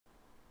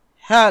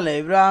Hello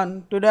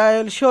everyone, today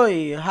I will show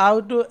you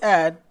how to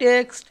add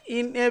text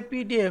in a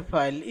PDF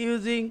file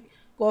using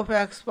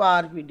Kofax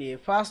Power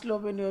PDF. First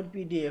open your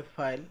PDF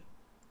file,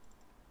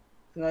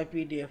 my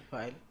PDF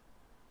file.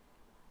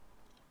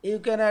 You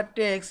can add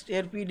text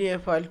in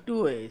PDF file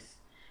two ways.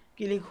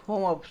 Click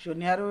home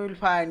option, here we will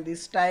find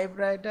this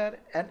typewriter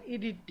and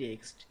edit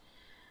text.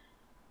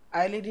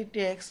 I will edit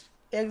text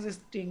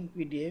existing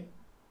PDF.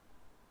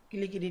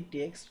 Click edit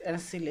text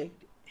and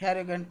select, here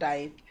you can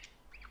type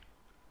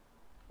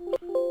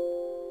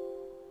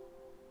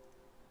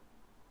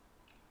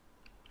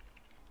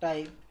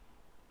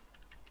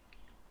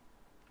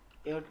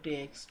your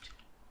text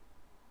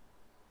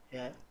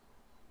here.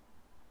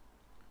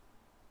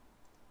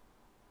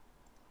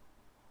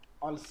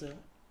 Also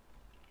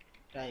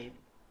type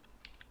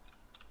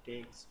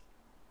text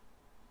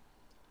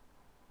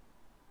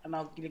and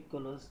now click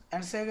close.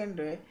 And second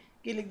way,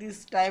 click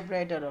this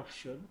typewriter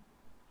option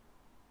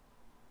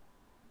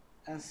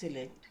and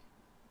select,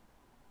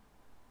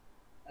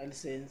 I'll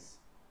change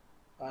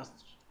first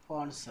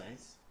font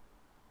size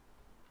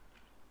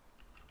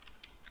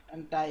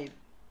and type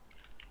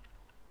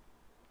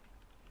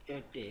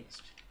your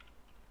text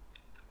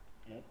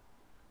here.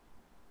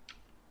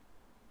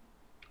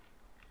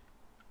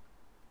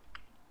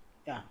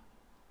 Yeah,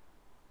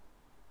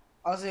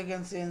 also you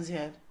can change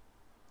here.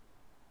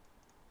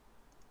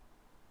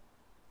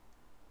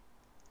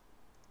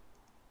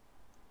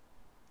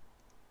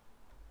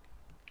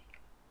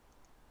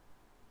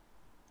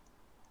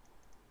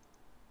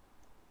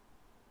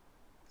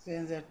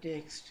 Change the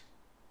text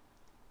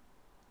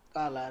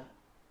color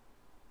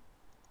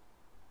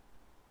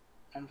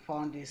and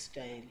font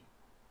style,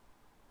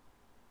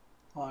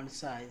 font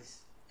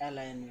size,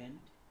 alignment,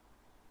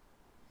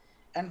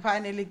 and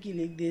finally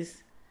click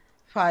this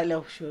file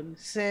option,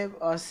 save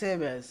or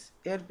save as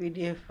your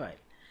PDF file.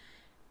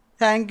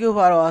 Thank you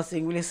for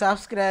watching. Please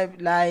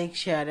subscribe, like,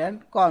 share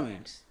and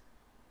comments.